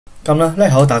So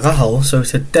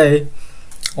today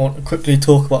I want to quickly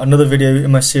talk about another video in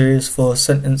my series for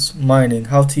sentence mining,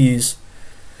 how to use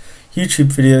YouTube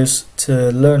videos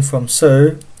to learn from.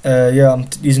 I'm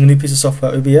using a new piece of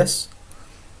software, OBS.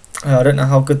 I don't know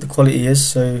how good the quality is,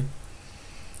 so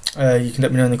you can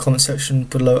let me know in the comment section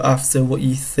below after what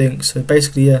you think. So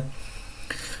basically, I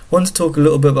want to talk a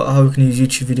little bit about how we can use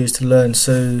YouTube videos to learn.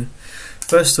 So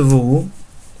first of all,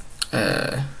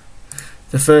 the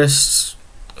first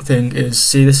thing is,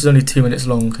 see, this is only 2 minutes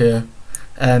long here.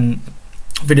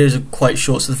 Videos are quite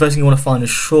short, so the first thing you want to find is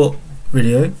a short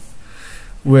video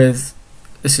with,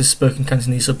 this is spoken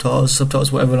Cantonese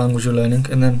subtitles whatever language you're learning,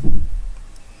 and then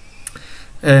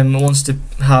it wants to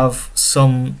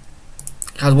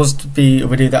be a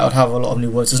video that would have a lot of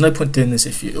new words. There's no point doing this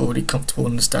if you're already comfortable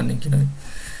understanding,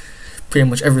 pretty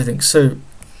much everything. So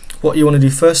what you want to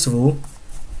do first of all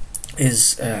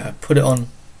is put it on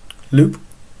loop,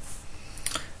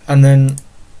 and then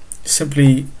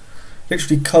simply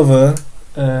literally cover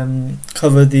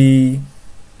the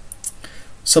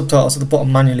subtitles at the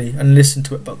bottom manually and listen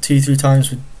to it about 2-3 times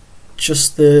with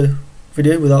just the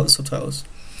video without the subtitles.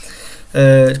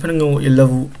 Depending on what your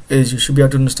level is, you should be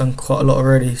able to understand quite a lot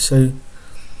already. So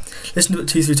listen to it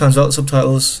 2-3 times without the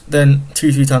subtitles, then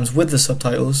 2-3 times with the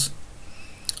subtitles,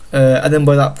 and then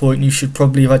by that point you should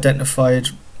probably have identified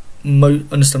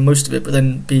understand most of it, but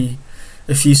then be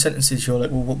a few sentences you're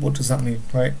like, well, what does that mean,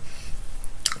 right?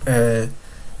 And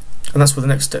that's where the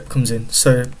next step comes in.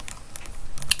 So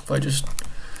if I just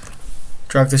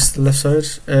drag this to the left side,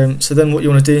 so then what you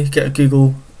want to do, get a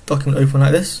Google document open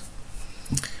like this,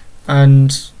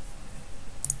 and so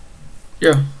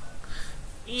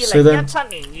then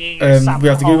we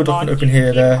have the Google document open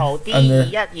here, there, and the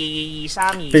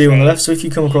video on the left. So if you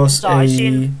come across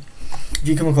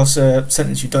a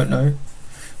sentence you don't know,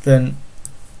 then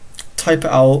type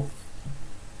it out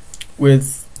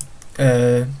with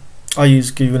I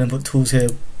use Google input tools here.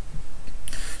 So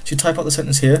you type out the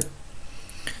sentence here.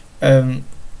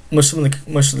 Most of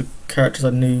the characters I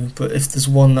knew, but if there's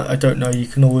one that I don't know, you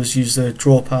can always use the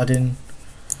draw pad in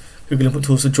Google input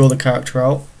tools to draw the character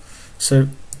out. So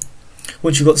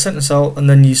once you've got the sentence out, and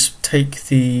then you take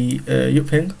the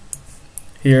Yuping.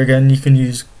 Here again, you can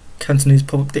use Cantonese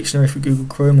pop-up dictionary for Google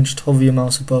Chrome and just hover your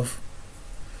mouse above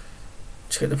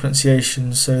to get the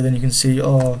pronunciation. So then you can see,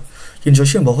 and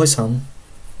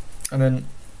then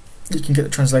you can get the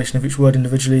translation of each word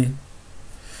individually.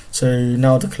 So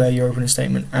now declare your opening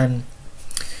statement. And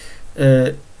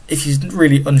if you're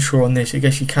really unsure on this, I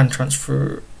guess you can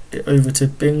transfer it over to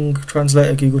Bing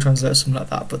Translator, Google Translator, something like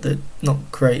that, but they're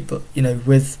not great. But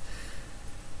with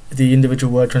the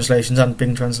individual word translations and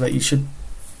Bing Translate, you should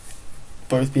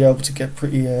both be able to get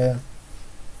pretty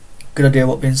good idea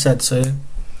what's being said. So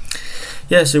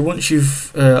so once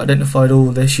you've identified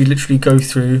all this, you literally go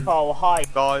through,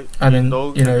 and then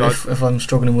if I'm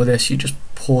struggling with this, you just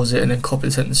pause it and then copy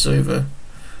the sentences over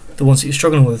the ones that you're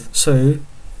struggling with. So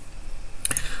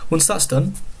once that's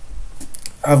done,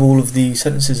 have all of the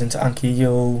sentences into Anki.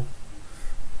 You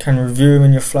can review them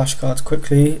in your flashcards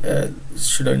quickly. It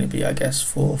should only be, I guess,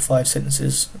 4 or 5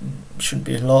 sentences. Shouldn't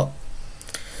be a lot.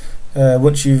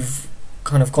 Once you've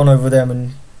kind of gone over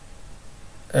them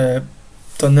and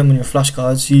done them in your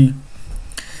flashcards, you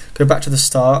go back to the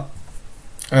start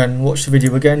and watch the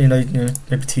video again,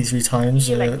 maybe 2-3 times.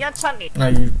 Now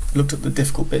you've looked at the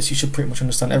difficult bits, you should pretty much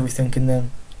understand everything. And then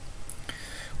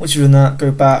once you've done that, go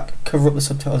back, cover up the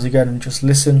subtitles again, and just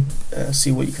listen,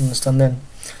 see what you can understand then.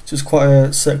 So it's quite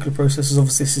a circular process.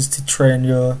 Obviously this is to train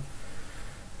your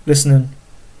listening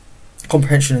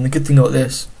comprehension, and the good thing about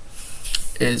this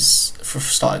is, for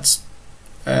starters,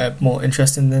 more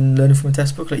interesting than learning from a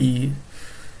textbook. Like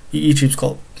YouTube's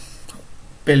got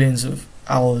billions of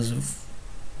hours of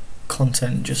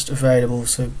content just available,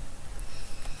 so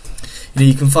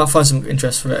you can find some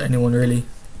interest for anyone really.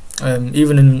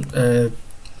 Even in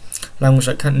language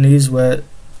like Cantonese, where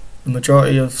the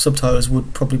majority of subtitles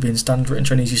would probably be in standard written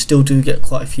Chinese, you still do get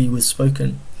quite a few with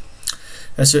spoken.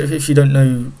 So if you don't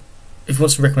know, if you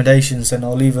want some recommendations, then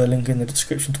I'll leave a link in the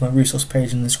description to my resource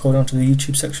page, and then scroll down to the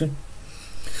YouTube section.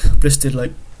 I've listed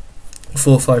like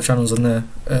 4 or 5 channels on there.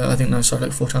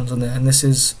 Like 4 channels on there, and this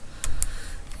is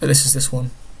this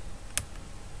one.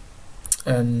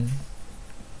 The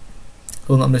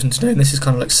one that I'm listening to today, and this is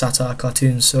kind of like satire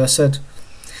cartoons. So I said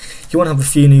you want to have a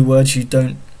few new words you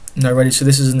don't know already. So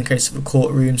this is in the case of a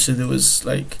courtroom. So there was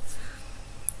like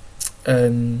so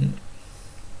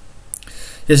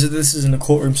this is in a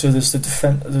courtroom. So there's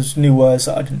there's new words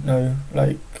that I didn't know,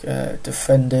 like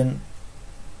defendant,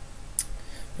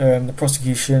 the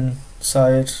prosecution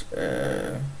side,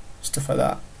 stuff like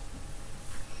that.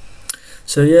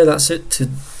 So yeah, that's it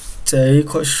today.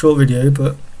 Quite a short video,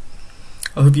 but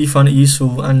I hope you found it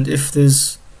useful, and if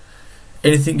there's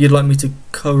anything you'd like me to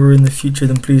cover in the future,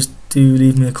 then please do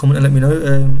leave me a comment and let me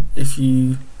know. If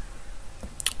you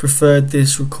preferred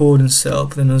this recording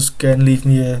setup, then again leave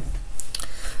me a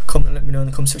comment and let me know in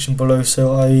the comment section below.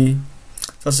 So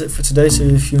that's it for today. So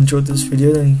if you enjoyed this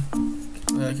video, then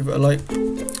give it a like,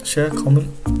 share, comment,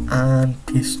 and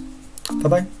peace. Bye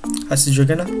bye. This is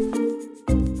Jogena.